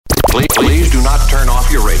Please do not turn off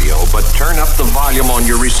your radio, but turn up the volume on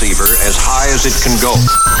your receiver as high as it can go.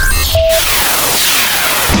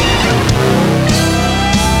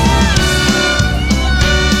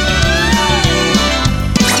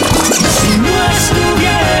 Si no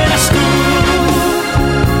estuvieras tú,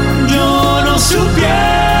 yo no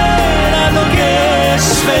supiera lo que es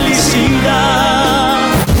felicidad.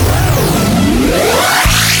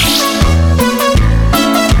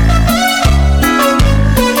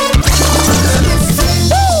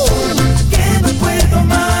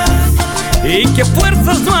 Y que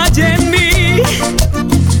fuerzas no hay en mí,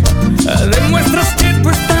 demuestras que tú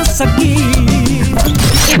estás aquí.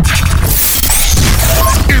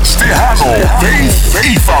 It's Tejano Faith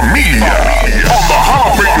y Familia on the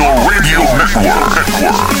Jalapeno Radio Network.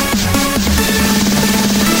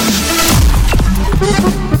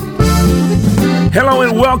 Hello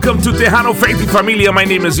and welcome to Tejano Faith y Familia. My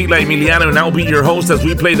name is Eli Emiliano and I'll be your host as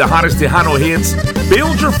we play the hottest Tejano hits.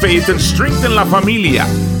 Build your faith and strengthen la familia.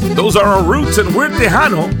 Those are our roots and we're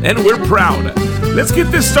Tejano and we're proud. Let's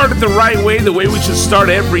get this started the right way, the way we should start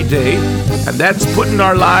every day. And that's putting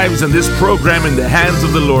our lives and this program in the hands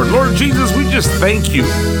of the Lord. Lord Jesus, we just thank you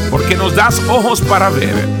porque nos das ojos para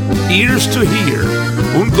ver, ears to hear,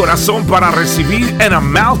 un corazón para recibir, and a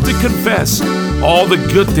mouth to confess all the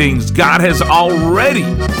good things God has already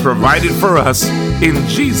provided for us. In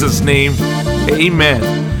Jesus' name, amen.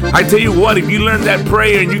 I tell you what, if you learn that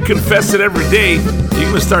prayer and you confess it every day, you're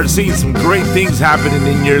going to start seeing some great things happening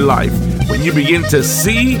in your life. When you begin to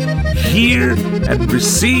see, hear, and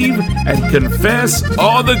receive and confess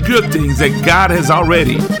all the good things that God has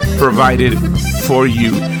already provided for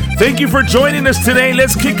you. Thank you for joining us today.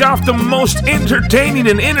 Let's kick off the most entertaining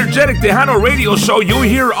and energetic Tejano radio show you'll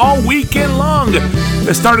hear all weekend long.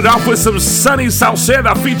 Let's start it off with some Sunny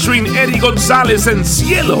Sauceda featuring Eddie Gonzalez and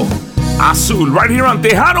Cielo Azul, right here on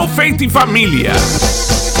Tejano Faith y Familia.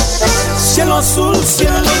 Cielo azul,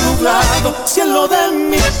 cielo nublado, cielo de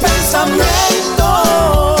mi pensamiento.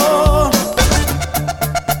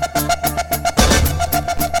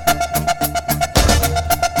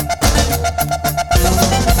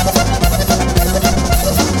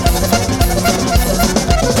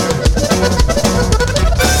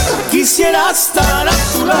 Quisiera estar a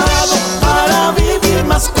tu lado para vivir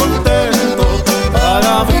más contento,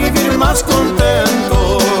 para vivir más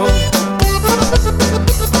contento.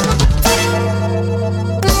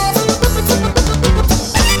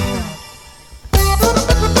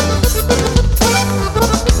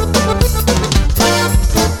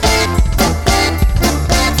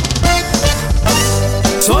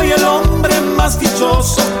 Soy el hombre más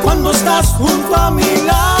dichoso cuando estás junto a mi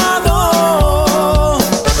lado.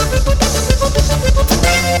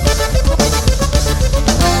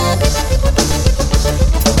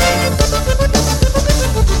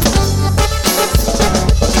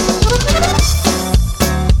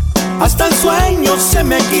 Hasta el sueño se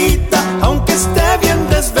me quita, aunque esté bien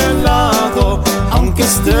desvelado, aunque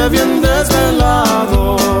esté bien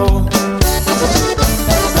desvelado.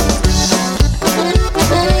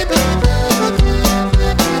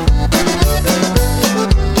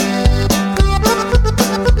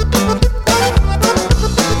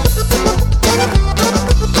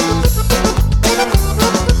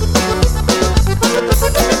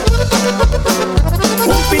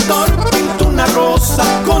 Un pintor pintó una rosa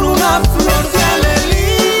con una flor de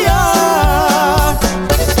alelía.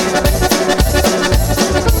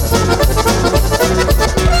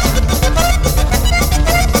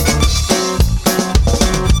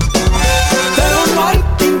 Pero no hay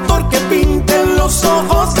pintor que pinte los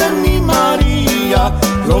ojos de mi María,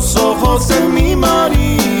 los ojos de mi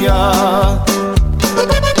María.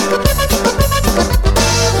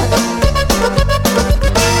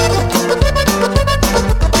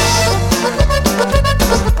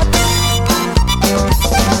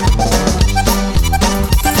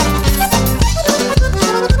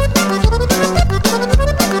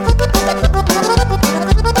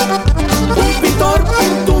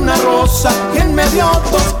 Y me dio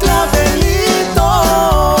dos clavelitos.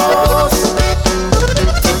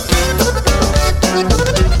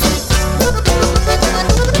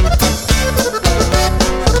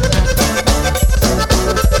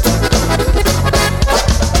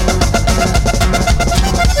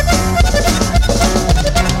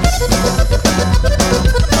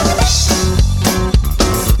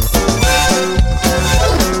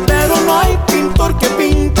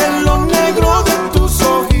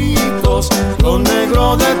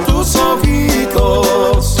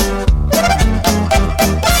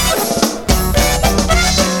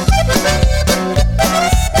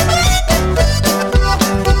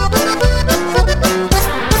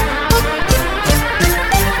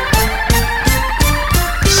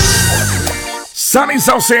 Sunny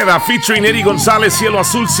Sauceda featuring Eddie Gonzalez, Cielo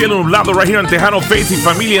Azul, Cielo Nublado, right here on Tejano Faith y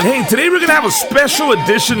Familia. And hey, today we're going to have a special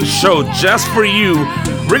edition show just for you.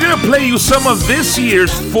 We're going to play you some of this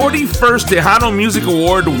year's 41st Tejano Music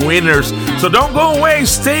Award winners. So don't go away.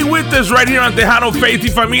 Stay with us right here on Tejano Faith y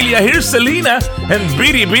Familia. Here's Selena and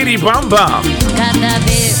Bidi Bidi Bam Bam.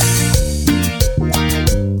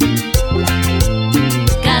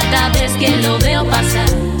 Cada vez que lo veo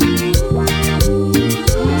pasar,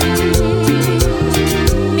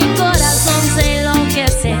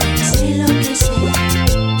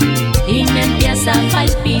 y me empieza a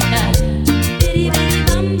palpitar.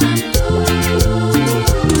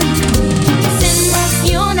 Se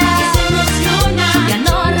emociona, ya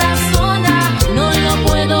no razona, no lo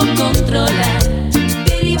puedo controlar.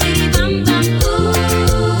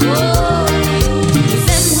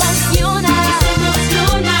 Se emociona,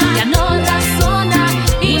 ya no razona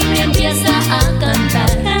y me empieza a cantar.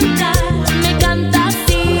 Me canta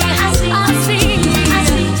así, así.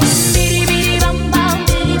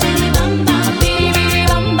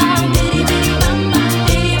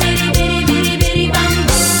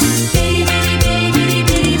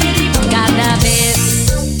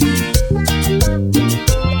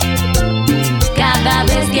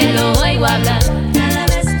 Que lo oigo hablar,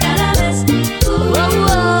 cada vez,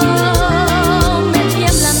 me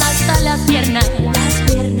tiemblan hasta las piernas,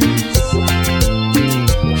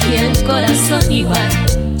 y el corazón igual.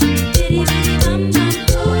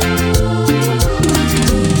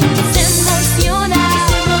 Se emociona,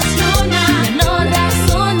 ya no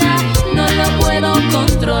razona, no lo puedo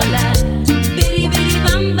controlar.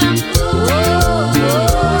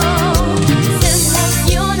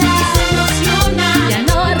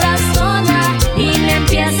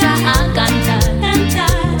 Empieza a cantar,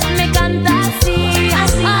 me canta así,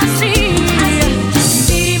 así.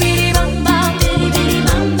 Biri biri bam bam, biri biri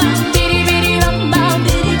bam bam, biri biri bam bam,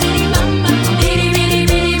 biri biri bam bam, biri biri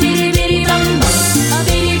biri biri biri bam bam,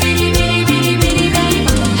 biri biri biri biri biri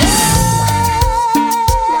bam bam.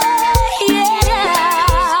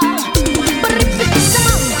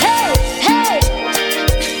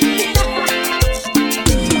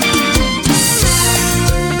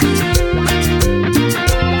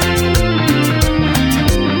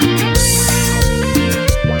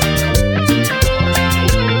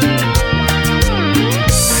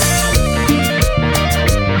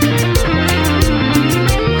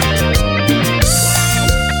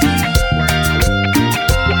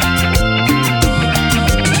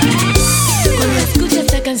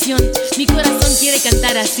 Mi corazón quiere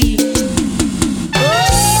cantar así.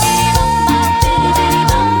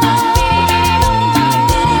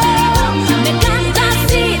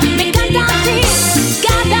 Me canta así,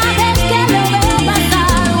 cada vez que lo veo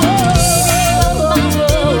pasar.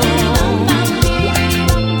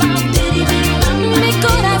 Mi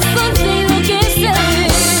corazón se enloquece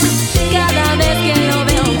cada vez que lo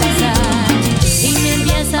veo pasar y me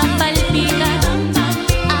empieza a palpitar.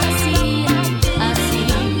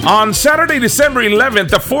 On Saturday, December 11th,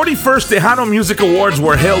 the 41st Tejano Music Awards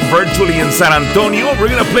were held virtually in San Antonio. We're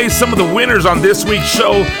going to play some of the winners on this week's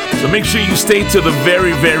show, so make sure you stay to the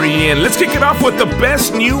very, very end. Let's kick it off with the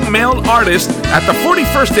Best New Male Artist at the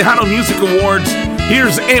 41st Tejano Music Awards.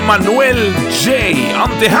 Here's Emmanuel J. on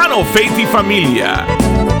Tejano Faith y Familia.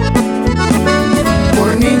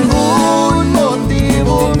 Por ningún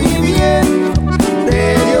motivo, mi bien,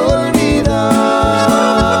 te he de olvidar.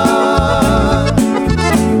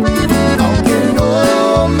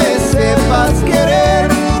 Querer,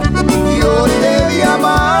 yo te voy a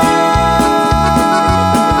amar.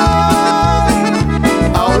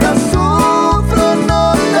 Ahora sufro,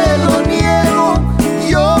 no te lo niego,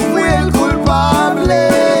 yo fui el culpable.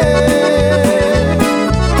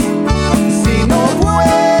 Si no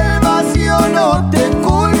vuelvas, yo no te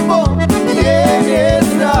culpo.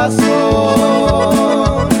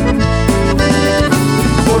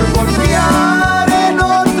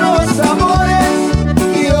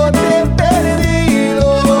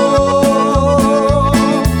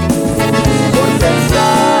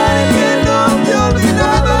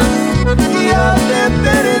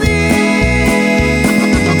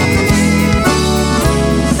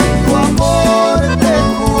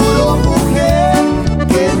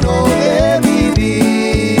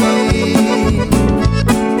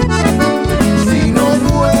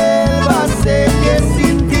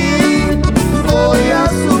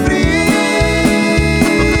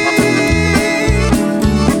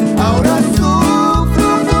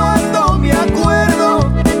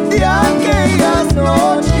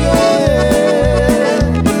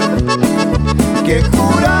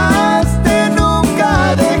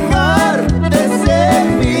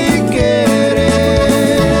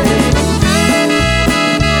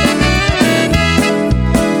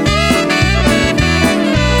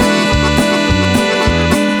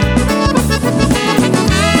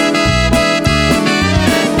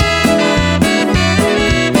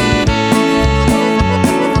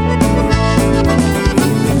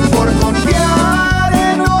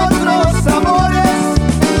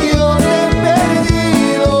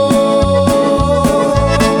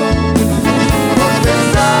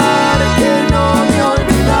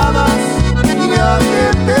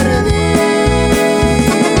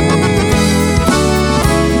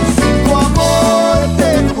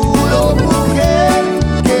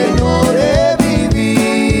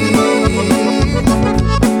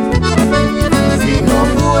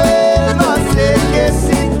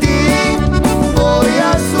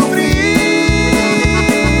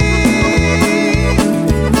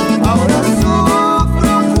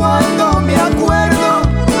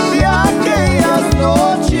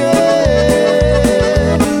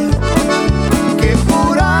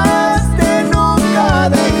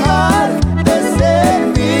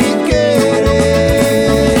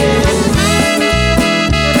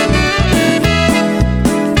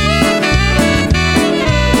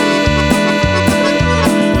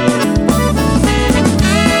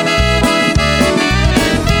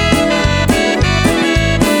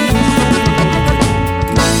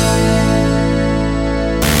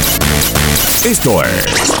 Esto es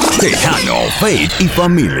Tejano, Faith y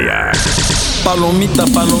Familia. Palomita,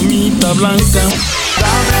 palomita blanca.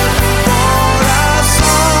 Dame tu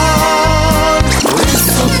corazón, por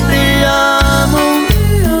eso te amo,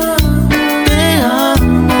 te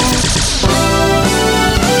amo.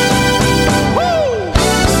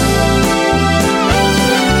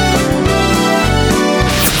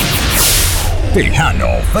 Tejano,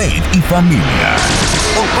 Faith y Familia.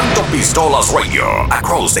 Open Pistolas Radio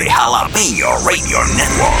across the Jalapeno Radio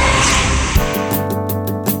Network.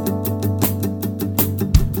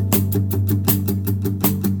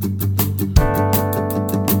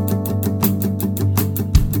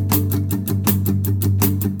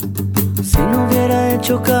 Si no hubiera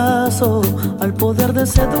hecho caso al poder de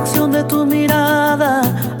seducción de tu mirada,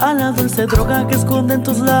 a la dulce droga que esconde en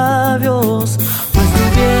tus labios, pues te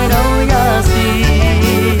hubiera hoy así,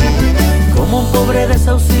 como un pobre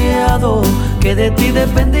desahuciado que de ti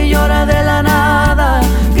depende y llora de la nada,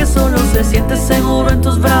 que solo se siente seguro en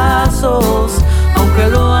tus brazos, aunque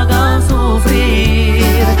lo hagan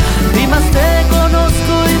sufrir. Y más te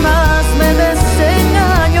conozco y más me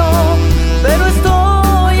desengaño, pero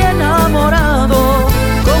estoy enamorado.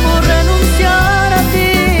 ¿Cómo renunciar a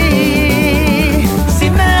ti?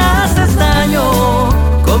 Si me haces daño,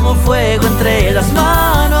 como fuego entre las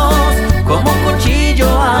manos, como un cuchillo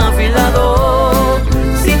afilado.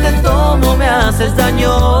 Si te tomo me haces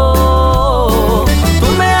daño. Tú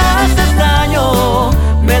me haces daño,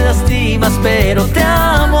 me lastimas pero te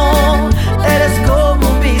amo. Eres como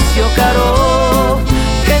un vicio caro,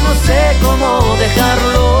 que no sé cómo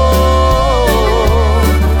dejarlo.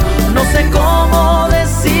 No sé cómo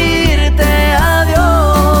decirte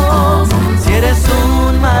adiós, si eres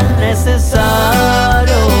un mal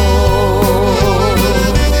necesario.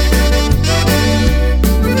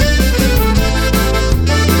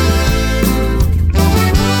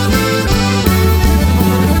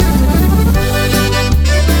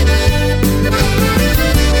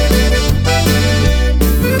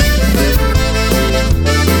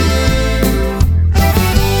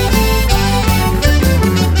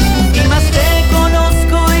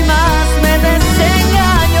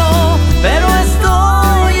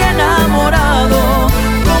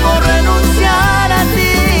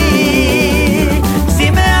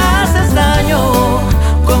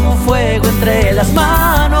 Entre las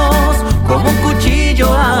manos, como un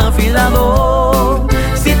cuchillo afilado.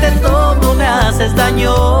 Si te tomo me haces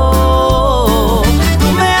daño.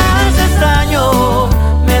 Tú me haces daño,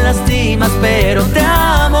 me lastimas pero te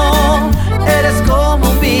amo. Eres como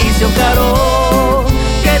un vicio caro,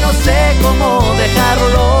 que no sé cómo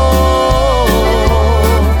dejarlo.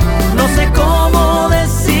 No sé cómo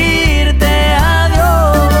decirte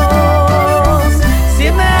adiós. Si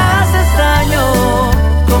me haces daño,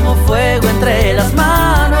 como fuego entre las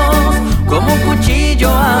manos, como un cuchillo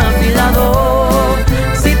afilado.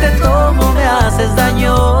 Si te tomo me haces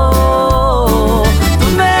daño. Tú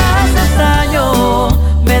me haces daño,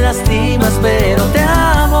 me lastimas pero te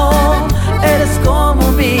amo. Eres como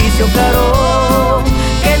un vicio caro,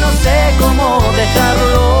 que no sé cómo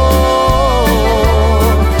dejarlo.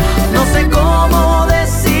 No sé cómo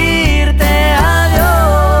decirte adiós,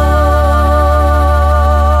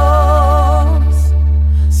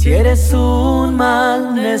 si eres un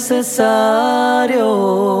mal necesario.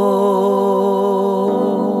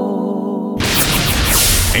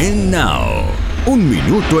 And now, un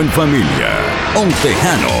minuto en familia. On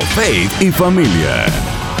Tejano, Faith y Familia.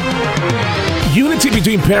 Unity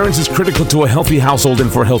between parents is critical to a healthy household and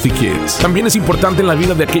for healthy kids. También es importante en la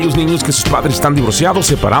vida de aquellos niños que sus padres están divorciados,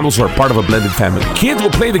 separados, or part of a blended family. Kids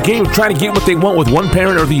will play the game of trying to get what they want with one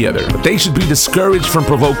parent or the other, but they should be discouraged from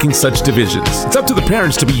provoking such divisions. It's up to the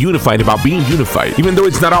parents to be unified about being unified, even though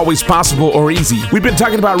it's not always possible or easy. We've been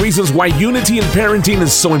talking about reasons why unity in parenting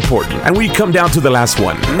is so important, and we come down to the last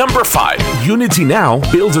one. Number 5. Unity now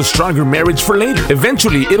builds a stronger marriage for later.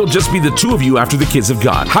 Eventually, it'll just be the two of you after the kids have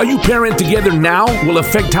gone. How you parent together now will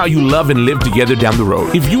affect how you love and live together down the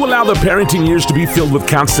road. If you allow the parenting years to be filled with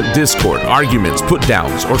constant discord, arguments,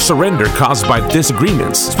 put-downs, or surrender caused by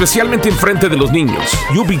disagreements, especialmente en frente de los niños,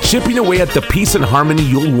 you'll be chipping away at the peace and harmony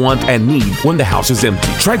you'll want and need when the house is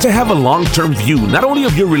empty. Try to have a long-term view, not only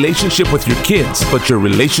of your relationship with your kids, but your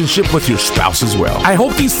relationship with your spouse as well. I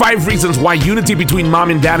hope these 5 reasons why unity between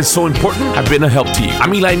mom and dad is so important have been a help to you.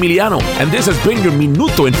 I'm Eli Emiliano, and this has been your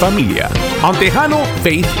Minuto en Familia on Tejano,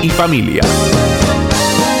 Faith y Familia.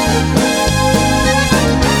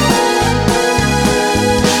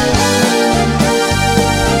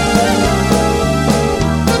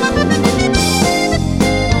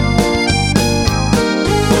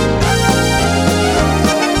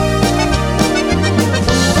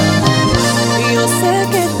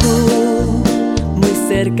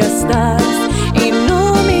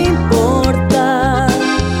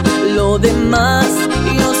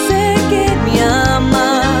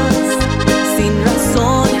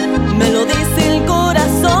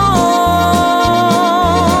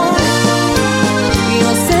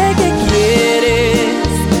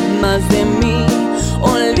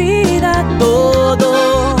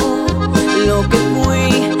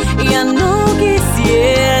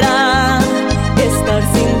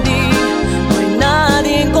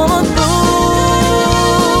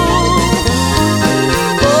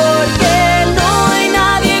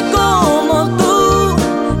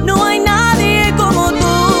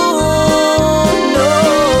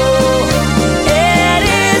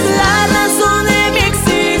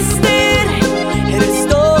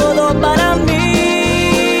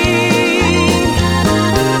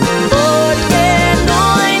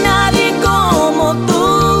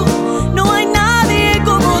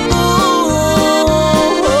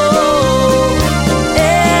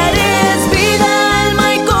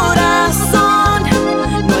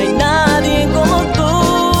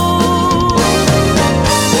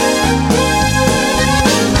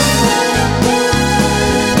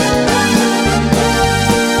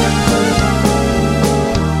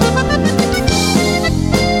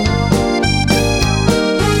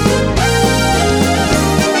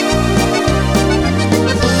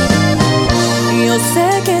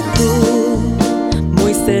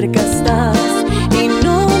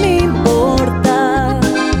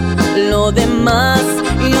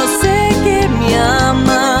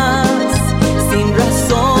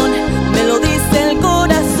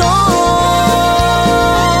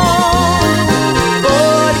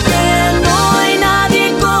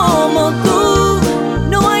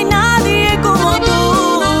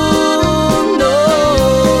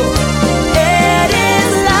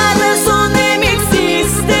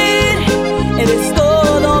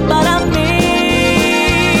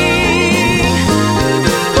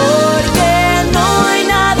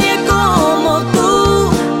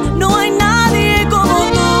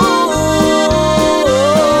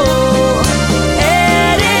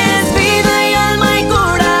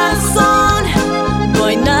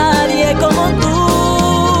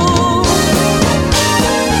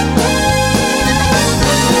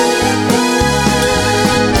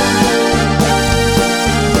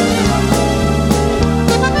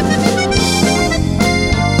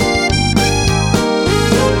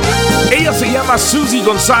 llama Susie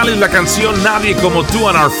González, la canción Nadie Como Tú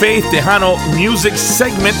on our Faith Tejano Music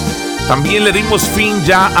Segment. También le dimos fin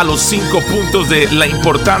ya a los 5 puntos de la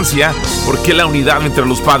importancia, porque la unidad entre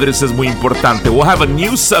los padres es muy importante. We'll have a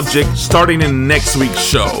new subject starting in next week's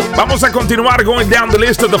show. Vamos a continuar going down the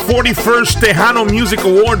list of the 41st Tejano Music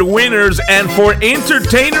Award winners, and for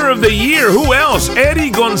Entertainer of the Year, who else? Eddie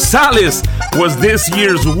Gonzalez was this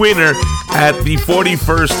year's winner at the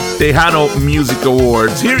 41st Tejano Music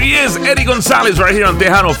Awards. Here he is, Eddie Gonzalez, right here on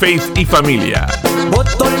Tejano Faith y Familia.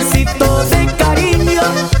 Botoncito de cariño,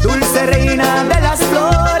 dulce reina de las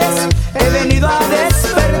flores, he venido a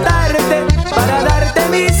despertarte para darte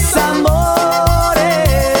mis amores.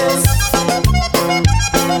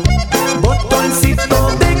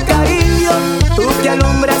 Botoncito de cariño, tú que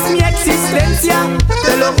alumbras mi existencia,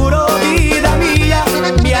 te lo juro, vida mía,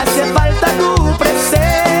 me hace falta tu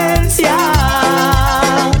presencia.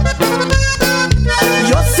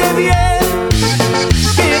 Yo sé bien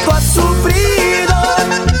que tú has sufrido,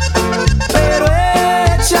 pero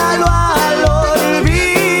échalo al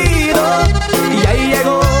olvido. Y ahí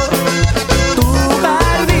llegó tu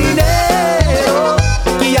jardinero,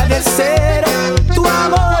 que ha de ser tu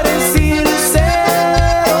amor sincero.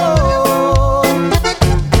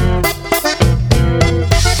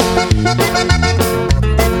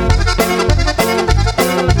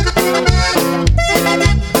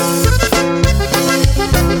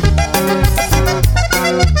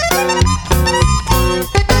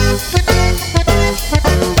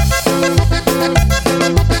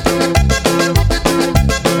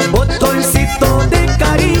 Botoncito de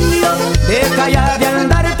cariño, deja ya de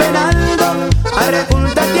andar penando,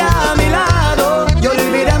 arrejúntate a mi lado y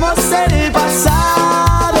olvidemos el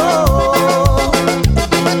pasado.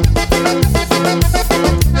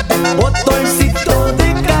 Botoncito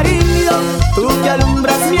de cariño, tú que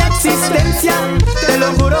alumbras mi existencia, te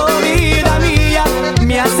lo juro, vida mía,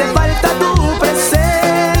 me hace falta tu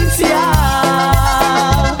presencia.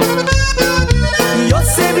 Yo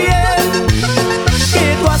sé bien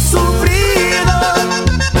que tú has sufrido,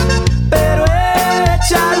 pero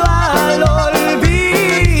échalo al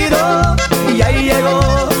olvido. Y ahí llegó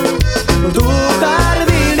tu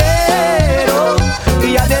jardinero,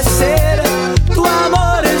 y ha de ser tu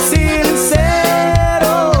amor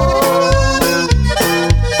sincero.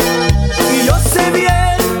 Y yo sé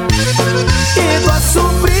bien que tú has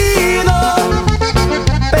sufrido,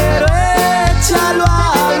 pero échalo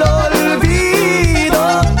al olvido.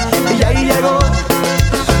 Y ahí llegó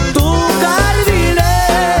tu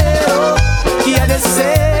jardinero, que ha de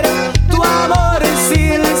ser tu amor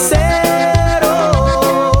sincero.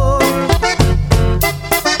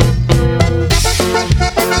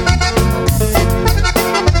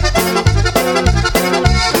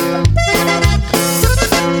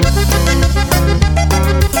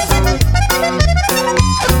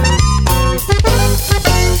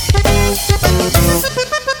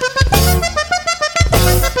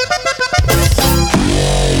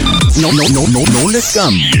 No le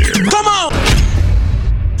cambie.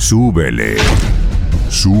 Súbele.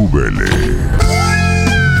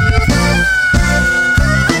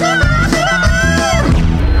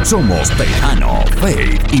 Somos Tejano,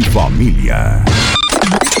 Faith y Familia.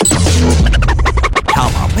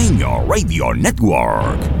 Jalapeño Radio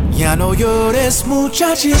Network. Ya no llores,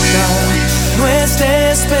 muchachita, no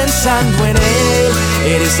estés pensando en él.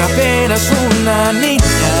 Eres apenas una niña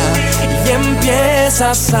y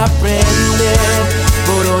empiezas a aprender.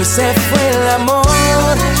 Por hoy se fue el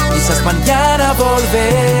amor, quizás mañana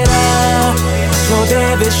volverá. No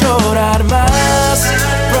debes llorar más,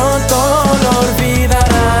 pronto lo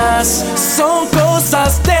olvidarás. Son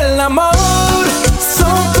cosas del amor,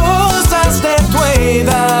 son cosas de tu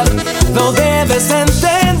edad. No debes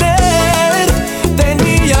entender,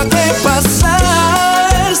 tenía que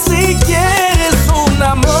pasar. Si quieres un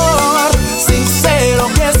amor sincero,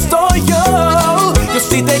 que estoy yo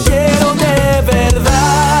sí te quiero de verdad.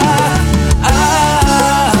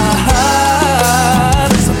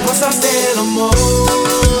 Son cosas del amor,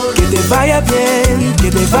 que te vaya bien,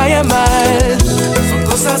 que te vaya mal. Son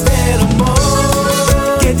cosas del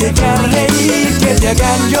amor, que te hagan reír, que te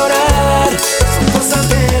hagan llorar. Son cosas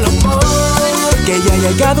del amor, que ya he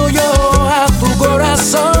llegado yo a tu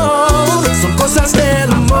corazón. Son cosas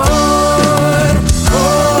del amor.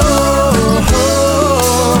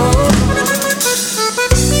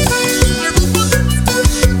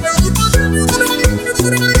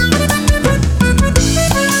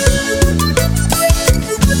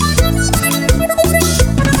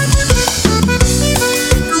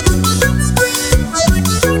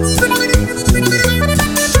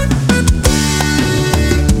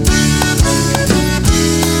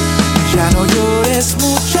 Ya no llores,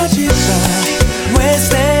 vida, no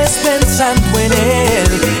estés pensando en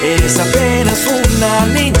él. Eres apenas una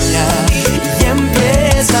niña y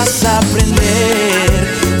empiezas a aprender.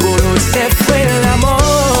 Por hoy se fue el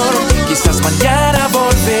amor, quizás mañana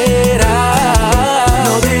volverá.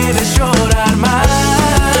 No debes llorar más,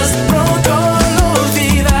 pronto lo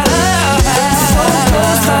olvidarás. Son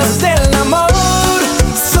cosas del amor,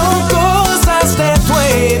 son cosas de tu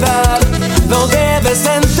edad. Lo debes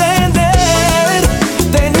entender,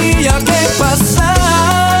 tenía que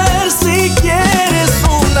pasar. Si quieres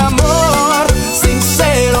un amor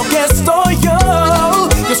sincero que estoy yo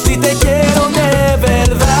sí te quiero de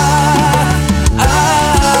verdad.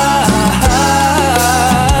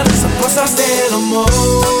 Son cosas del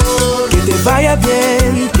amor, que te vaya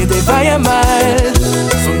bien, que te vaya mal.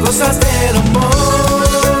 Son cosas del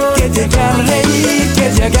amor, que te hagan reír, que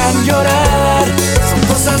te hagan llorar. Son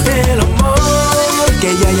cosas del amor,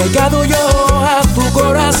 que ya he llegado yo a tu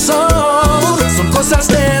corazón. Son cosas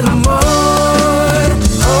del amor.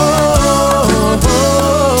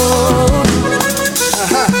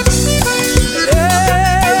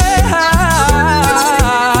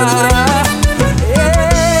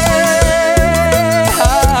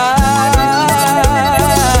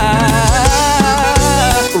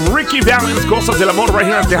 Cosas del Amor right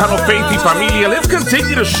here on Tejano Faith y Familia. Let's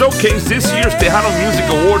continue to showcase this year's Tejano Music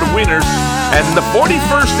Award winners. And the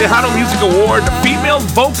 41st Tejano Music Award Female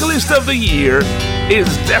Vocalist of the Year is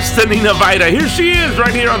Destiny Navaira. Here she is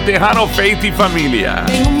right here on Tejano Faith y Familia.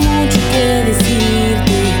 Tengo mucho que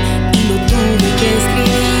decirte y lo tuve que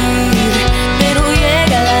escribir, pero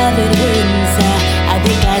llega la vergüenza a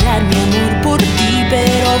declarar mi amor por ti,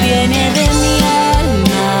 pero viene de mi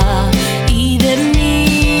alma y de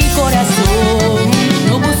mi corazón.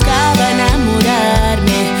 No buscaba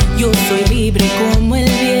enamorarme, yo soy libre como el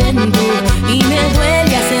viento y me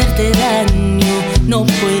duele hacerte daño. No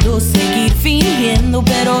puedo seguir fingiendo,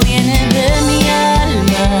 pero viene de mi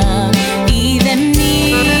alma y de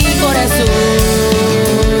mi corazón.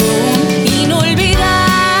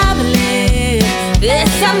 Inolvidable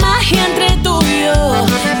esa magia entre tú y yo,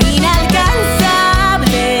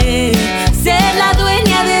 inalcanzable ser la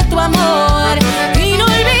dueña de tu amor.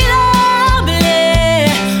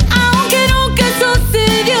 Inolvidable, aunque nunca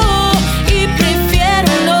sucedió, y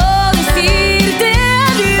prefiero no decirte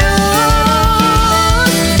adiós.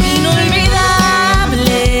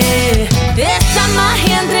 Inolvidable esa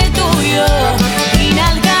magia entre tú y yo,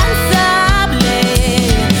 inalcanzable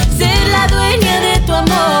ser la dueña de tu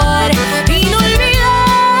amor.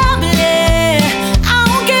 Inolvidable,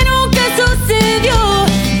 aunque nunca sucedió,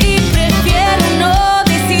 y prefiero no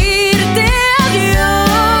decirte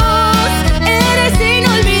adiós. Eres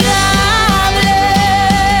inolvidable.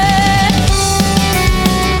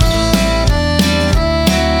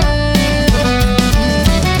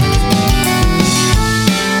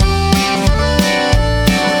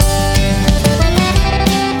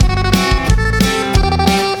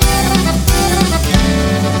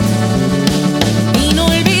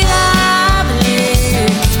 Inolvidable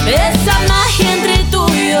esa magia entre tú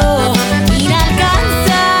y yo,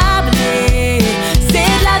 inalcanzable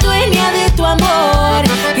ser la dueña de tu amor.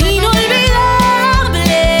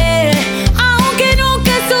 Inolvidable, aunque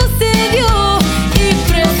nunca sucedió, y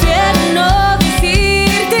prefiero no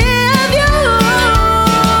decirte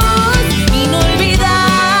adiós.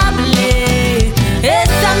 Inolvidable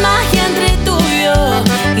esa magia entre tú y yo,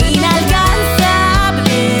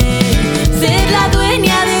 inalcanzable ser la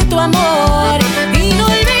dueña de tu amor.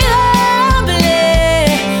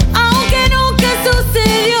 Inolvidable, aunque nunca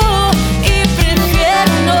sucedió, y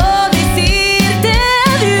prefiero no decirte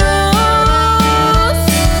adiós.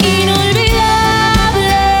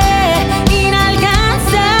 Inolvidable,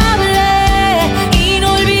 inalcanzable,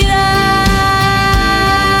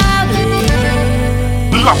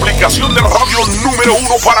 inolvidable. La aplicación de radio número 1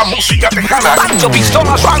 para música tejana. Pancho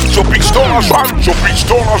Pistolas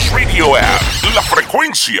Radio App. La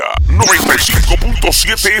frecuencia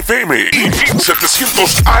 95.7 FM y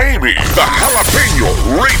 1700 AM. The Jalapeño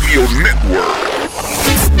Radio Network.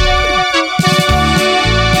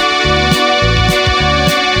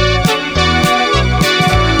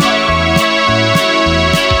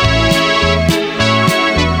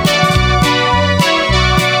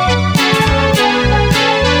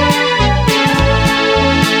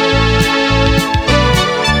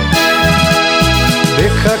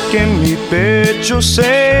 Deja que mi pecho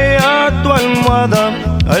sea tu almohada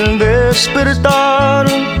al despertar,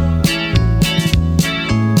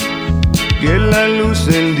 que la luz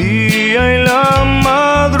del día y la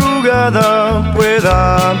madrugada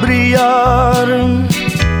pueda brillar,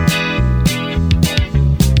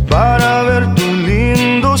 para ver tus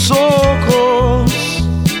lindos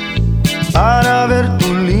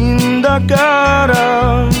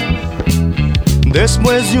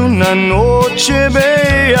Después de una noche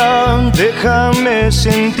bella, déjame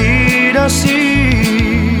sentir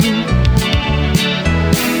así.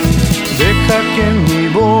 Deja que mi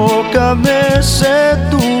boca bese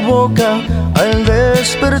tu boca al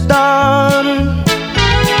despertar.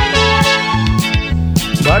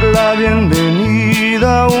 Dar la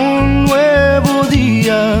bienvenida a un nuevo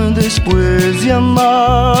día después de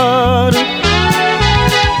amar.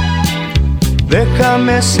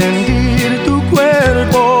 Déjame sentir tu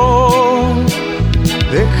cuerpo,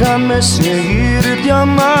 déjame seguirte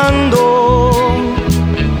amando,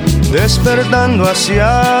 despertando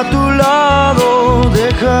hacia tu lado,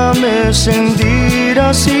 déjame sentir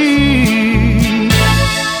así.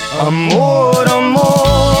 Amor,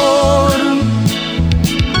 amor,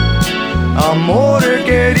 amor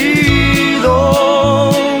querido,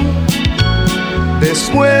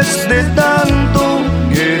 después de tanto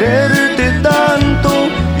quererte tanto,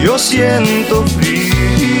 yo siento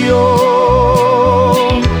frío.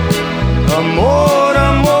 Amor,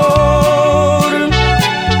 amor,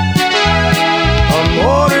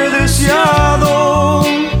 amor deseado,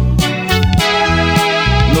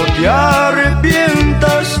 no te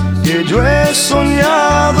arrepientas que yo he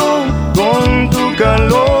soñado con tu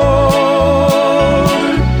calor.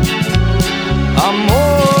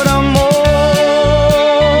 Amor, amor,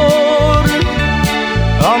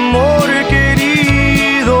 amor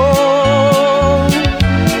querido,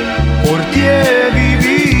 por ti he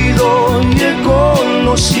vivido y he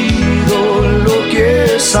conocido lo que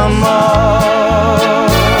es amar.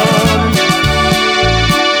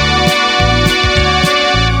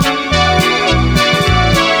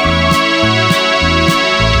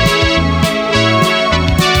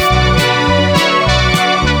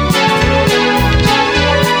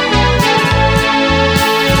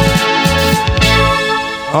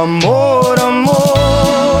 Amor,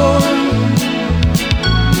 amor,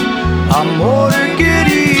 amor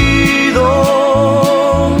querido,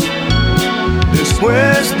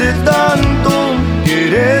 después de tanto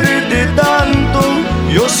quererte tanto,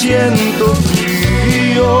 yo siento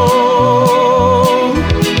frío.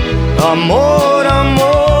 Amor,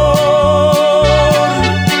 amor,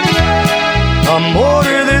 amor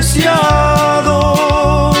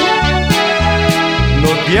deseado, no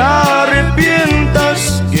te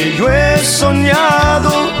arrepientas que yo he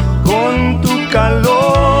soñado con tu calor.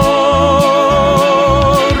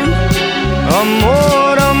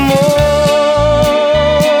 Amor, amor,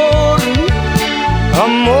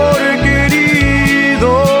 amor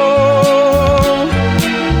querido,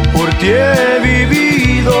 por ti he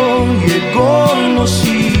vivido y he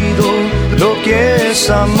conocido lo que es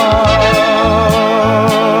amar.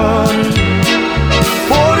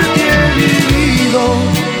 Por ti he vivido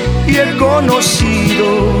y he conocido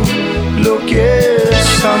lo que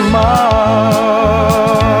es amar.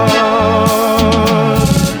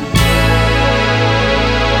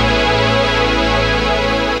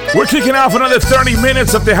 We're kicking off another 30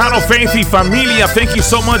 minutes of Tejano Faith y Familia. Thank you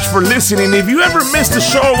so much for listening. If you ever missed the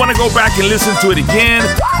show or want to go back and listen to it again,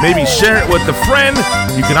 maybe share it with a friend,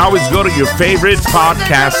 you can always go to your favorite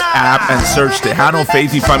podcast app and search Tejano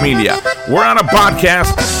Faith y Familia. We're on a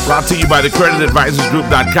podcast brought to you by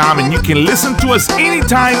thecreditadvisorsgroup.com, and you can listen to us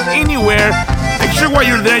anytime, anywhere. Make sure while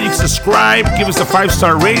you're there you subscribe, give us a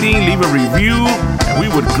 5-star rating, leave a review, and we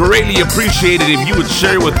would greatly appreciate it if you would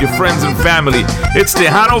share it with your friends and family. It's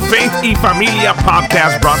Tejano Faith y Familia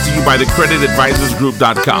podcast brought to you by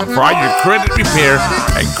thecreditadvisorsgroup.com. For all your credit repair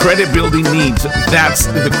and credit building needs, that's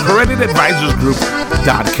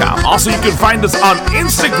thecreditadvisorsgroup.com. Also, you can find us on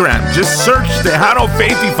Instagram. Just search Tejano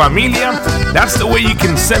Faith y Familia. That's the way you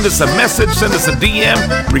can send us a message, send us a DM,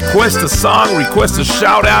 request a song, request a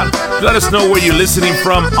shout out. Let us know where you're listening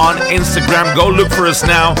from on Instagram. Go look for us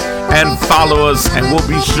now and follow us, and we'll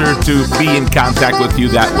be sure to be in contact with you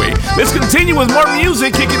that way. Let's continue with more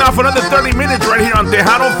music, kicking off another 30 minutes right here on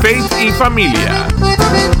Tejano Faith y Familia.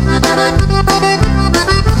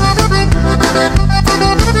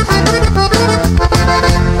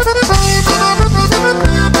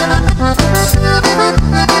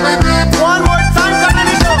 One more time,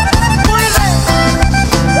 Carnalito.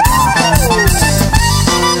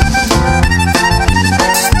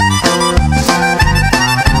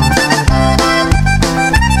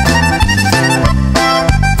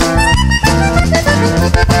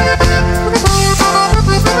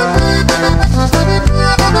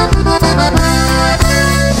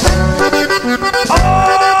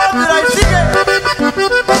 Oh, did I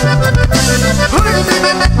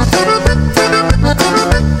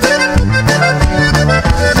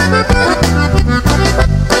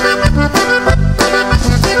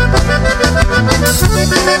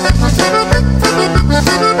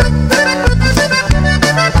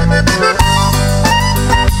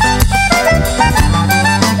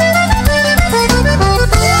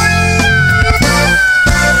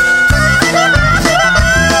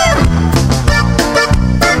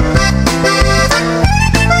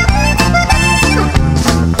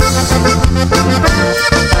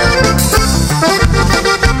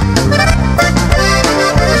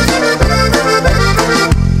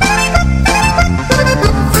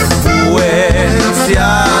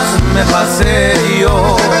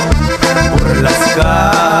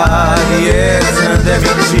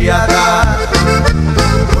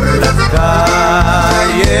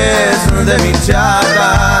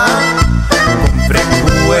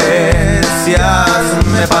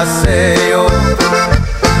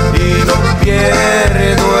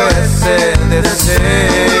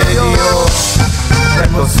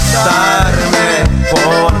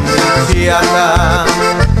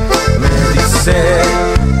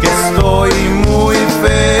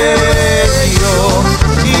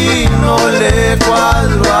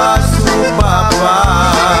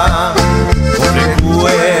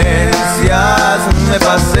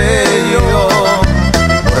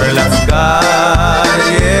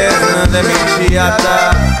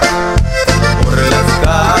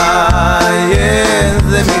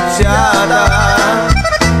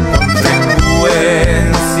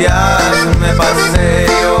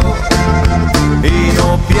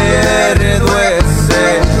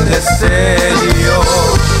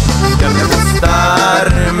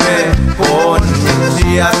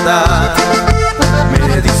carta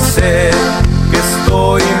me dice que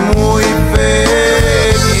estoy muy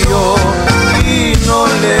feo y no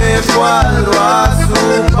le cuadro a su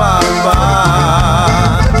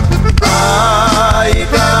papá. Ay,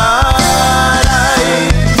 caray,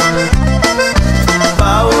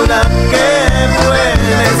 Paula, qué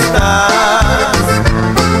buena estás,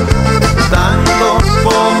 tanto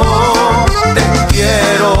como te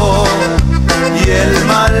quiero y el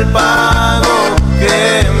mal pago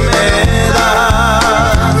que me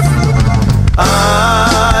das.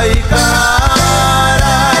 Ay, caray,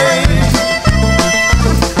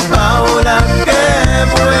 Paula, qué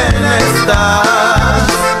buena estás,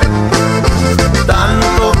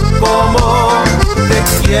 tanto como te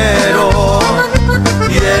quiero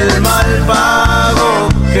y el mal pago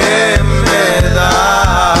que me das.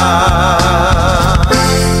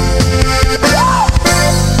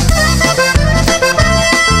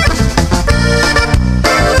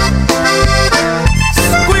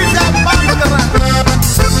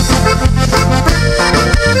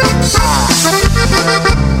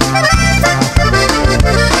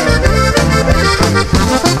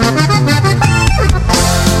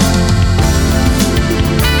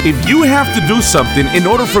 If you have to do something in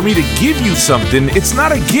order for me to give you something, it's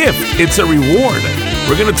not a gift, it's a reward.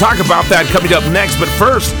 We're going to talk about that coming up next, but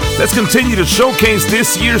first, let's continue to showcase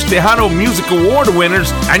this year's Tejano Music Award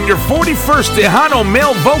winners, and your 41st Tejano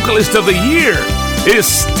Male Vocalist of the Year is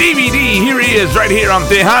Stevie D. Here he is, right here on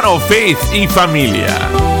Tejano Faith y Familia.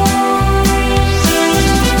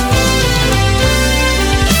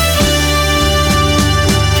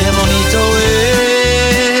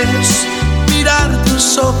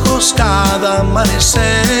 Ojos cada amanecer,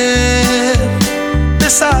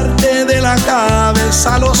 besarte de la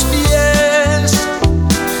cabeza a los pies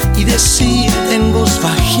y decirte en voz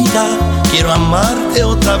bajita, quiero amarte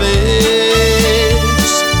otra vez.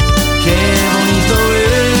 Qué bonito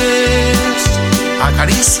es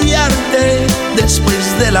acariciarte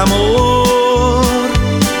después del amor,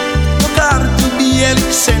 tocar tu piel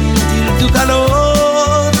y sentir tu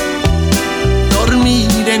calor, dormir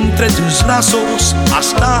entre tus brazos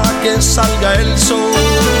hasta que salga el sol.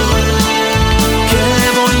 Qué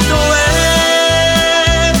bonito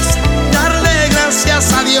es darle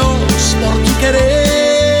gracias a Dios por tu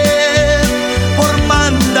querer, por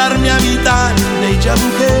mandarme a mi tan bella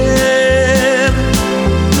mujer.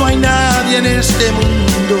 No hay nadie en este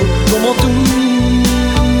mundo como tú.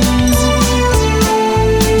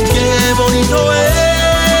 Qué bonito es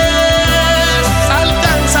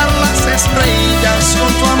estrellas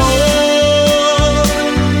con tu amor.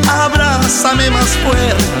 Abrázame más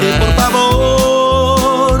fuerte, por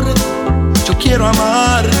favor. Yo quiero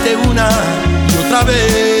amarte una y otra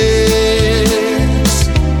vez.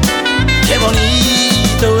 Qué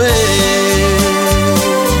bonito es.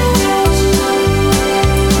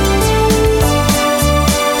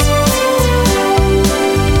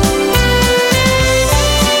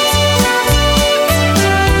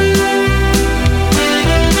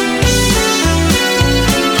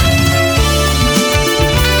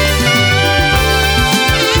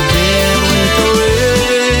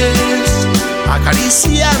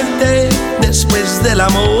 Acariciarte después del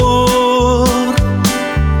amor,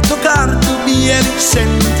 tocar tu piel y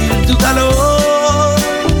sentir tu calor,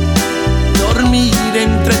 dormir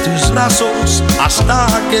entre tus brazos hasta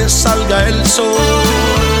que salga el sol.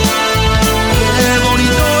 Qué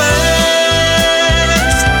bonito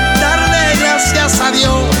es darle gracias a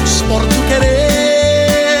Dios por tu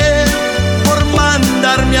querer, por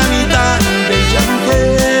mandarme a mi tan bella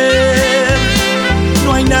mujer. No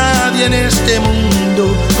hay nadie en este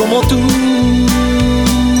mundo como tú.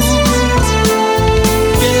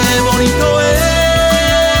 Qué bonito es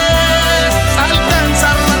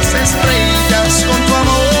alcanzar las estrellas con tu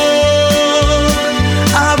amor.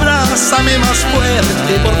 Abrázame más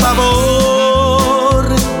fuerte, por favor.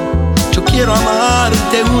 Yo quiero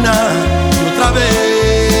amarte una y otra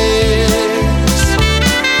vez.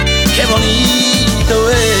 Qué bonito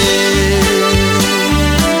es.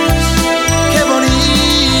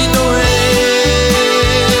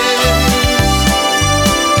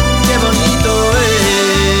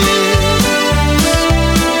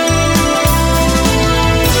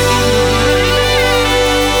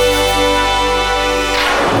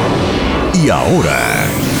 Y ahora,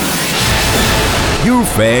 Your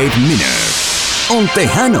Faith Minute on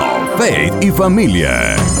Tejano, Faith y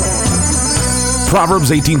Familia.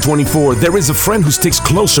 Proverbs 18:24, there is a friend who sticks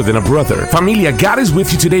closer than a brother. Familia, God is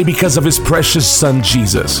with you today because of his precious son,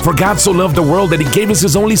 Jesus. For God so loved the world that he gave us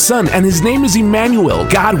his only son, and his name is Emmanuel,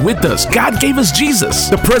 God with us. God gave us Jesus.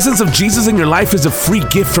 The presence of Jesus in your life is a free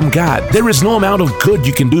gift from God. There is no amount of good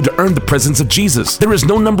you can do to earn the presence of Jesus. There is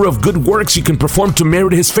no number of good works you can perform to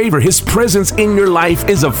merit his favor. His presence in your life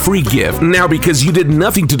is a free gift. Now, because you did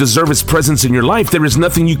nothing to deserve his presence in your life, there is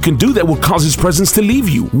nothing you can do that will cause his presence to leave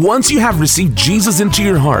you. Once you have received Jesus into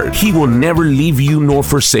your heart, he will never leave you nor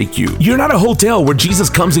forsake you. You're not a hotel where Jesus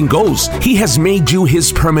comes and goes. He has made you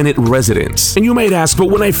his permanent residence. And you might ask, but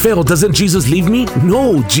when I fail, doesn't Jesus leave me?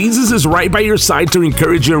 No, Jesus is right by your side to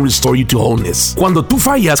encourage you and restore you to wholeness. Cuando tú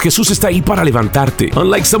fallas, Jesús está ahí para levantarte.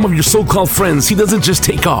 Unlike some of your so-called friends, he doesn't just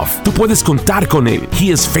take off. Tú puedes contar con él. He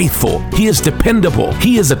is faithful. He is dependable.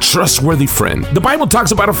 He is a trustworthy friend. The Bible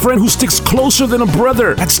talks about a friend who sticks closer than a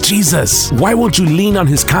brother. That's Jesus. Why won't you lean on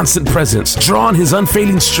his constant presence, draw on his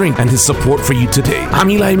unfailing strength and his support for you today? I'm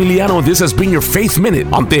Eli Emiliano, and this has been your Faith Minute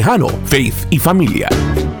on Tejano, Faith y Familia.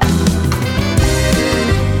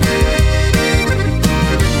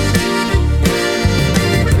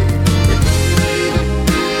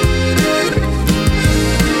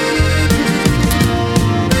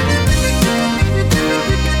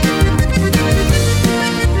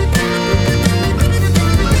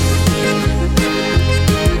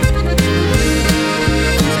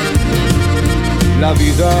 La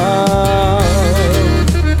vida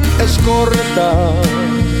es corta,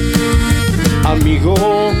 amigo,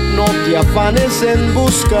 no te afanes en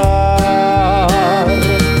buscar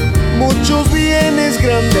muchos bienes,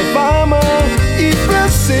 grande fama y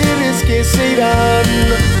placeres que se irán,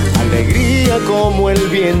 alegría como el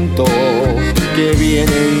viento que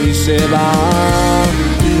viene y se va.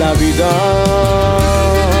 La vida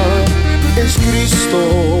es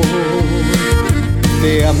Cristo,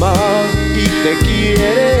 te ama y te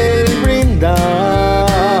quiere brindar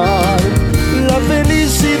la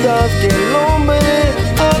felicidad que el hombre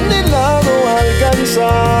ha anhelado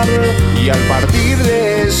alcanzar, y al partir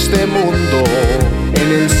de este mundo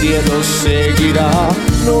en el cielo seguirá.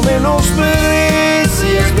 No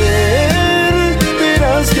menosprecies ver,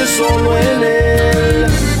 verás que solo en él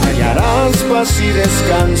hallarás paz y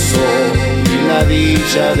descanso y la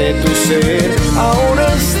dicha de tu ser. Ahora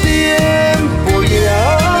es tiempo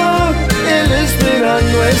ya, él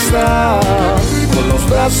esperando está, con los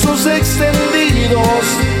brazos extendidos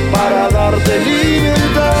para darte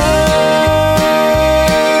libertad.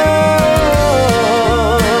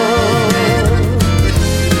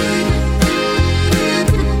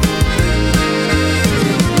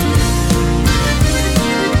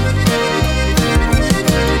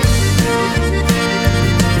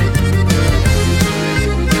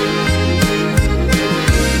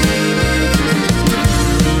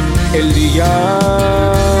 El día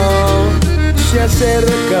se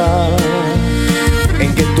acerca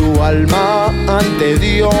en que tu alma ante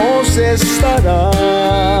Dios estará.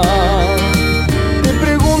 Te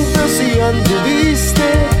preguntas si anduviste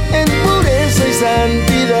en pureza y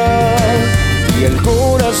santidad, y el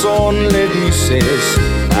corazón le dices,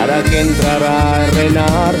 ¿para qué entrará a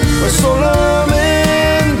reinar? Pues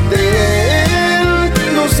solamente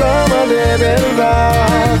Él nos ama de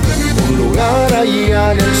verdad. Un lugar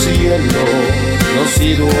allá en el cielo nos ha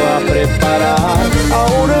ido a preparar.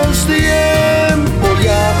 Ahora es tiempo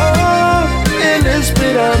ya, Él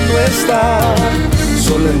esperando está.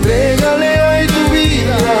 Solo entrégale ahí tu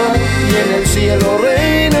vida y en el cielo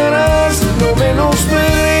reinarás. No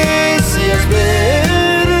menosprecies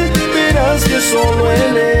ver, verás que solo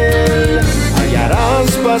en Él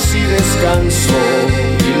hallarás paz y descanso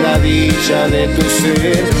y la dicha de tu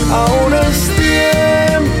ser. Ahora es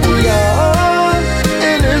tiempo ya,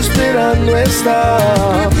 Él esperando está,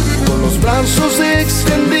 con los brazos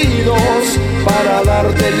extendidos para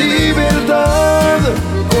darte libertad.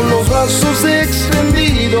 Con los brazos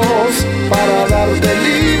extendidos para darte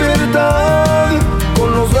libertad.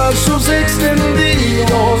 Con los brazos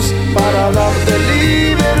extendidos para darte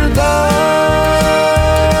libertad.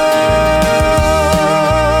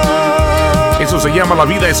 Eso se llama La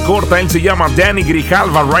Vida es Corta. Él se llama Danny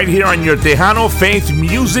Grijalva, right here on your Tejano Faith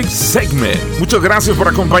Music segment. Muchas gracias por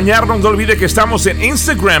acompañarnos. No olvide que estamos en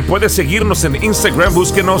Instagram. Puedes seguirnos en Instagram.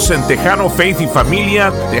 Búsquenos en Tejano Faith y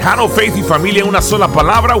Familia. Tejano Faith y Familia, una sola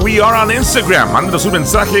palabra. We are on Instagram. Mándenos un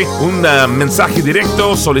mensaje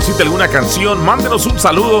directo. Solicite alguna canción. Mándenos un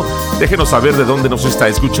saludo. Déjenos saber de dónde nos está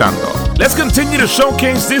escuchando. Let's continue to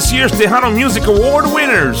showcase this year's Tejano Music Award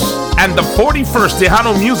winners. And the 41st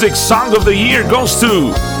Tejano Music Song of the Year goes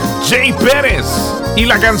to Jay Pérez. Y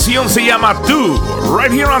la canción se llama Tú,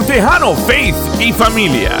 right here on Tejano Faith y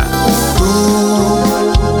Familia.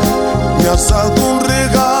 me has dado un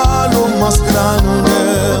regalo más grande.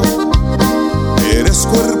 Eres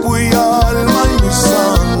cuerpo y alma y mi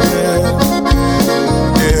sangre.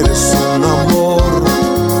 Eres un amor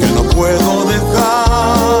que no puedo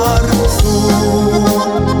dejar. Tú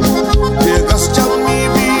llegas ya a mi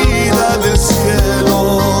vida del cielo.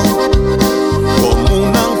 Como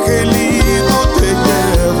un angelito te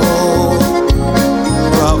llevo,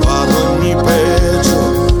 grabado en mi pecho,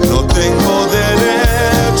 no tengo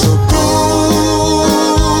derecho. Tú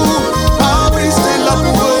abriste la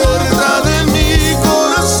puerta de mi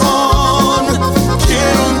corazón.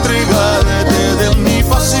 Quiero entregarte de mi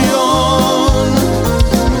pasión,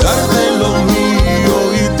 darte lo mío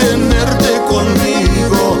y tenerte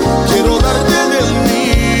conmigo. Quiero darte de mi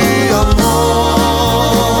amor.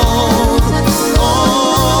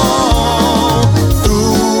 Tú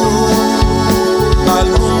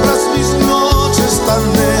alumbras mis noches tan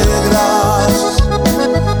negras.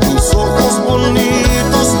 Tus ojos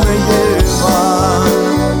bonitos me llevan,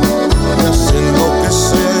 me hacen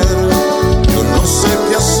enloquecer. Yo no sé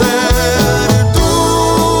qué hacer. Tú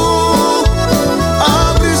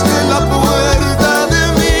abriste la puerta de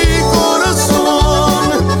mi corazón.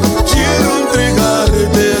 Quiero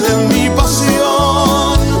entregarte de mi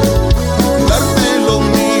pasión, darte lo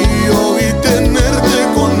mío y tenerte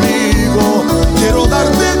conmigo. Quiero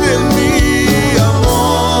darte de mi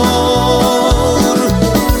amor.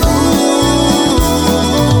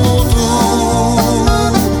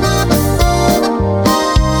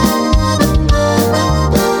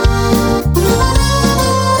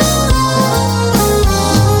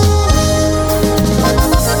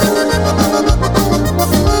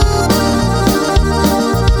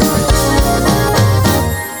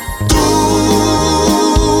 Tú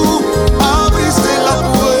abriste la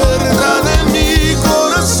puerta de mi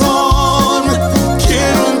corazón.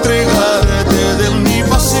 Quiero entregarte de mi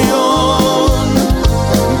pasión,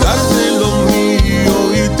 darte lo mío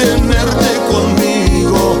y tenerte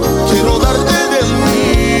conmigo. Quiero darte de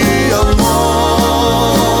mi amor.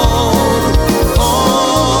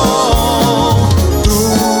 Tú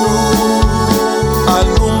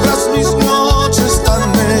alumbras mis noches tan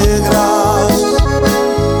negras.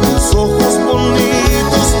 Tus ojos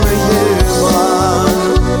bonitos me llevan,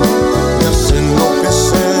 me hacen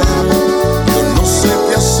enloquecer. Yo no sé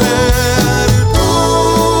qué hacer. Tú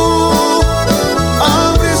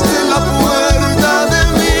abriste la puerta de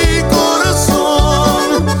mi corazón.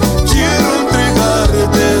 Quiero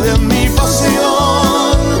entregarte de mi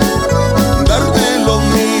pasión, darte lo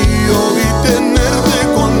mío y tenerte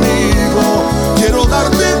conmigo. Quiero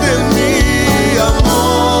darte de mi amor.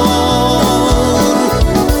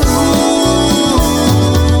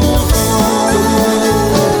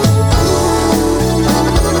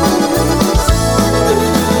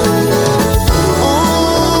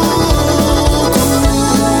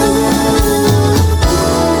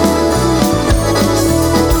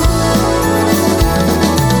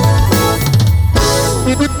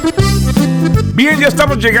 Bien, ya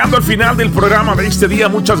estamos llegando al final del programa de este día.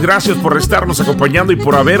 Muchas gracias por estarnos acompañando y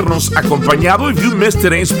por habernos acompañado. If you missed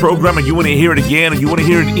today's program and you want to hear it again, or you want to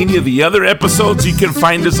hear any of the other episodes, you can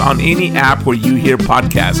find us on any app where you hear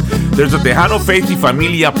podcasts. There's a Tejano Faith y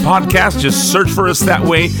Familia podcast. Just search for us that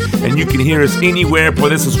way and you can hear us anywhere.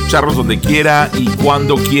 Puedes escucharnos donde quiera y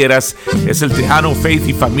cuando quieras. Es el Tejano Faith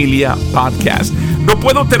y Familia podcast. No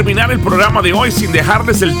puedo terminar el programa de hoy sin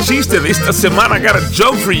dejarles el chiste de esta semana. I got a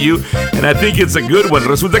joke for you, and I think it's a good one.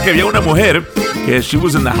 Resulta que había una mujer que she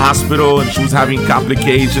was in the hospital and she was having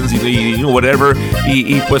complications, you know, whatever.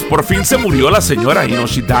 Y pues por fin se murió la señora. You know,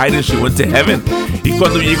 she died and she went to heaven. Y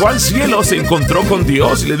cuando llegó al cielo se encontró con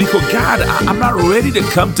Dios y le dijo, God, I'm not ready to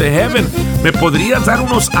come to heaven. ¿Me podrías dar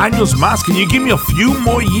unos años más? Can you give me a few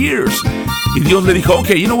more years? Y Dios le dijo,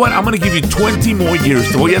 okay, you know what? I'm going to give you 20 more years.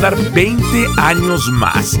 Te voy a dar 20 años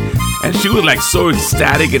más. And she was like so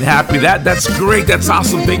ecstatic and happy. That's great. That's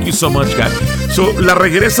awesome. Thank you so much, God. So la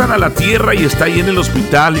regresan a la tierra y está ahí en el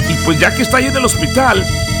hospital. Y pues ya que está ahí en el hospital,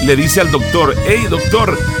 le dice al doctor, hey,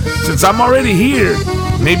 doctor, since I'm already here,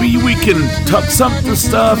 maybe we can tuck some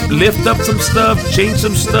stuff, lift up some stuff, change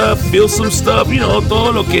some stuff, fill some stuff, you know,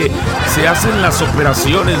 todo lo que se hace en las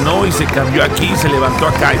operaciones, ¿no? Y se cambió aquí, se levantó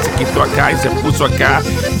acá y se quitó acá y se puso acá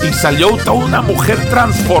y salió toda una mujer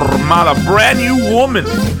transformada, brand new woman.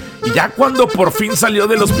 Y ya cuando por fin salió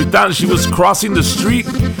del hospital, she was crossing the street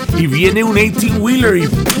y viene un 18-wheeler y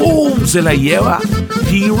 ¡pum! Se la lleva.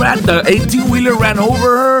 The 18-wheeler ran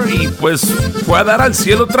over her y pues fue a dar al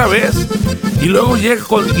cielo otra vez. Y luego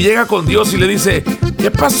llega con Dios y le dice,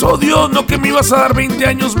 ¿qué pasó, Dios? ¿No que me ibas a dar 20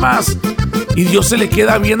 años más? Y Dios se le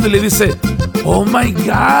queda viendo y le dice, oh my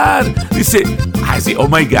God. Dice, ay sí, oh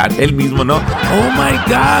my God, él mismo, ¿no? Oh my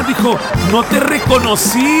God, dijo, no te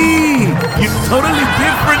reconocí. You're totally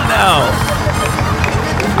different now.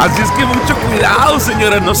 Así es que mucho cuidado,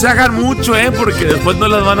 señora, no se hagan mucho, porque después no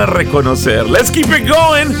las van a reconocer. Let's keep it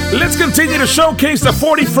going. Let's continue to showcase the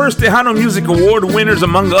 41st Tejano Music Award winners.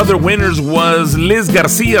 Among other winners was Liz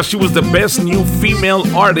Garcia. She was the best new female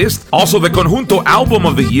artist. Also, the conjunto Album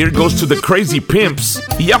of the Year goes to the Crazy Pimps.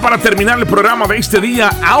 Y ya para terminar el programa de este día,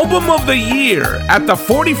 Album of the Year at the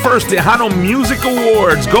 41st Tejano Music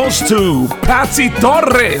Awards goes to Patsy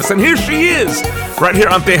Torres. And here she is, right here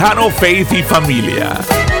on Tejano Faith y Familia.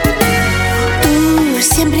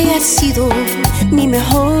 Siempre has sido mi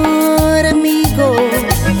mejor amigo,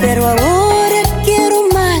 pero ahora quiero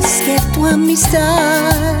más que tu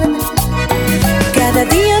amistad. Cada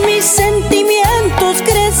día mis sentimientos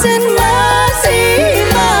crecen más y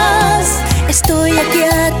más. Estoy aquí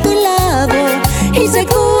a tu lado y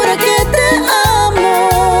segura que te amo.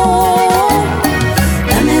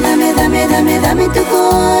 Dame, dame, dame, dame, dame tu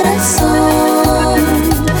corazón.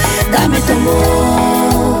 Dame tu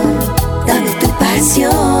amor, dame tu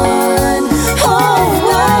pasión. Oh,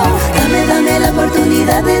 wow. Dame, dame la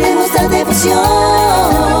oportunidad de demostrar devoción.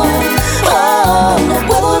 Oh, no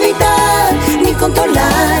puedo evitar ni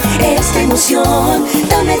controlar esta emoción.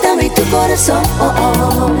 Dame, dame tu corazón.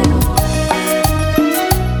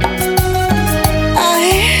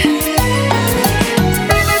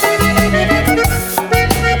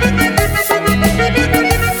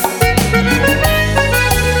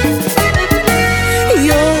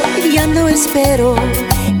 Espero,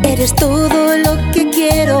 eres todo lo que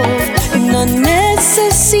quiero. No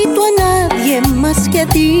necesito a nadie más que a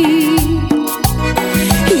ti.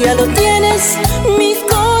 Ya lo tienes, mi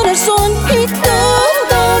corazón y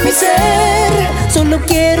todo mi ser. Solo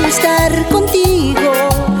quiero estar contigo.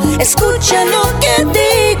 Escucha lo que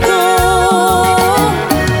digo.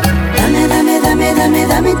 Dame, dame, dame, dame,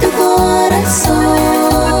 dame tu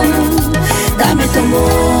corazón. Dame tu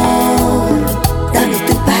amor, dame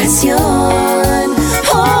tu pasión.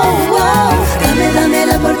 Oh, wow. Dame, dame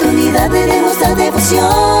la oportunidad de demostrar devoción.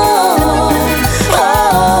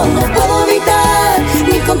 Oh, no puedo evitar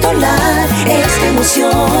ni controlar esta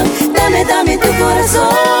emoción. Dame, dame tu corazón.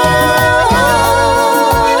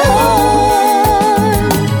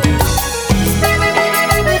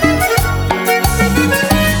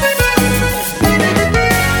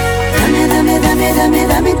 Dame, dame, dame, dame,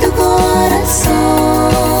 dame tu corazón.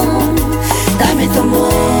 Dame tu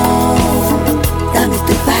amor, dame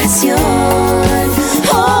tu pasión.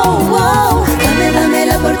 Oh, wow. Dame, dame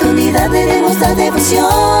la oportunidad de demostrar devoción.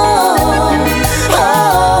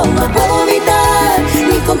 Oh, no puedo evitar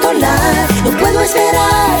ni controlar, no puedo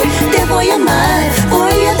esperar, te voy a amar.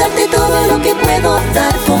 Voy a darte todo lo que puedo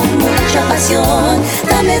dar con mucha pasión.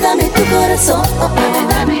 Dame, dame tu corazón.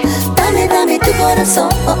 Dame, dame, dame tu corazón.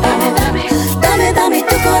 Dame, dame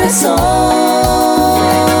tu corazón.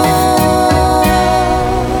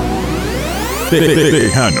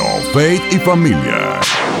 Tejano, Faith y Familia.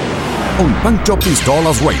 Un Pancho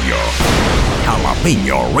Pistolas Radio.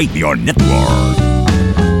 Jalapeño Radio Network.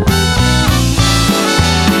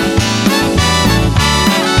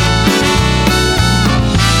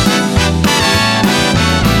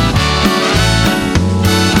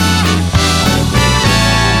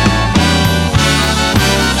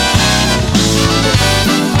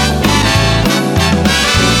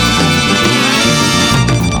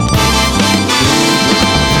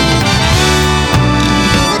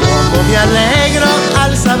 Me alegro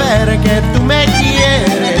al saber que tú me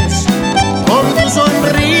quieres. Con tu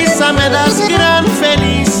sonrisa me das gran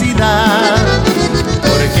felicidad.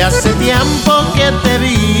 Porque hace tiempo que te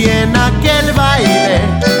vi en aquel baile.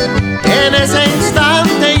 En ese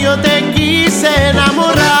instante yo te quise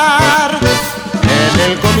enamorar.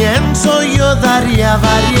 En el comienzo yo daría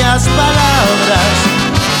varias palabras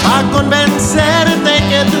a convencerte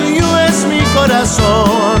que tuyo es mi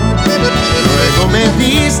corazón. Luego me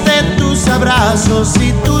diste tus abrazos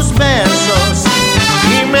y tus besos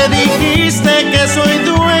y me dijiste que soy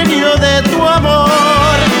dueño de tu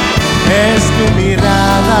amor. Es tu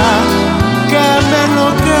mirada que me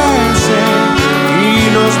enloquece y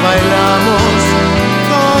nos bailamos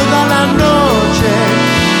toda la noche.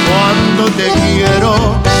 Cuando te quiero,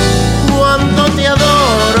 cuando te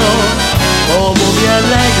adoro, como me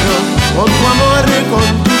alegro con tu amor y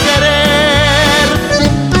con tu querer.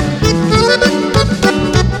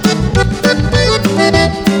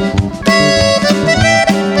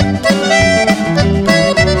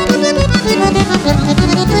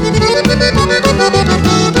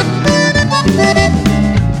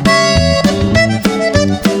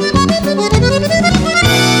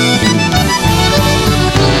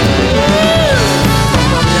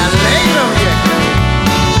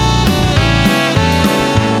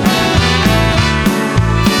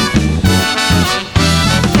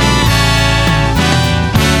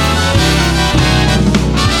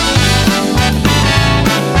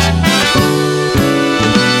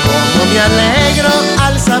 alegro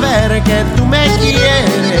al saber que tú me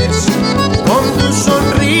quieres. Con tu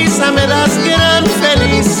sonrisa me das gran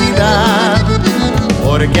felicidad.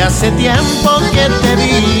 Porque hace tiempo que te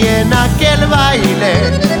vi en aquel baile.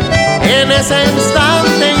 En ese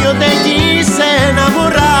instante yo te quise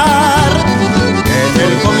enamorar. En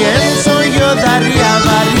el comienzo yo daría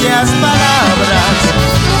varias palabras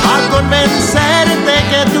a convencerte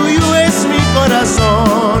que tuyo es mi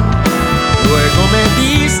corazón. Luego me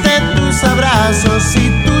diste tus abrazos y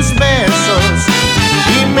tus besos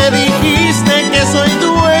y me dijiste que soy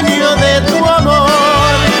dueño de tu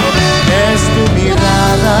amor. Es tu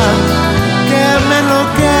mirada que me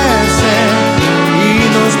enloquece y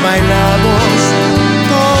nos bailamos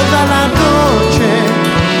toda la noche.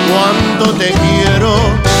 Cuánto te quiero,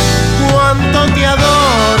 cuánto te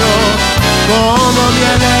adoro, cómo me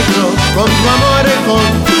alegro con tu amor, con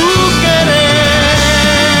tu querer.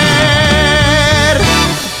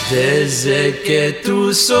 Desde que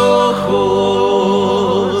tus ojos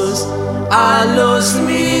a los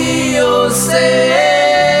míos se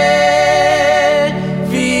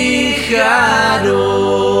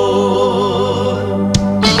fijaron.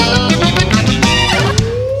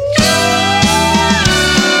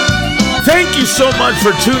 Thank you so much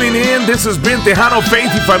for tuning in. This has been Tejano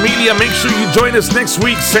Faith y Familia. Make sure you join us next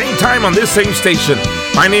week, same time on this same station.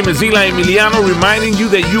 My name is Eli Emiliano, reminding you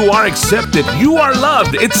that you are accepted, you are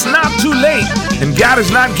loved, it's not too late, and God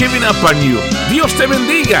is not giving up on you. Dios te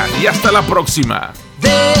bendiga y hasta la próxima.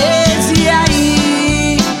 Desde ahí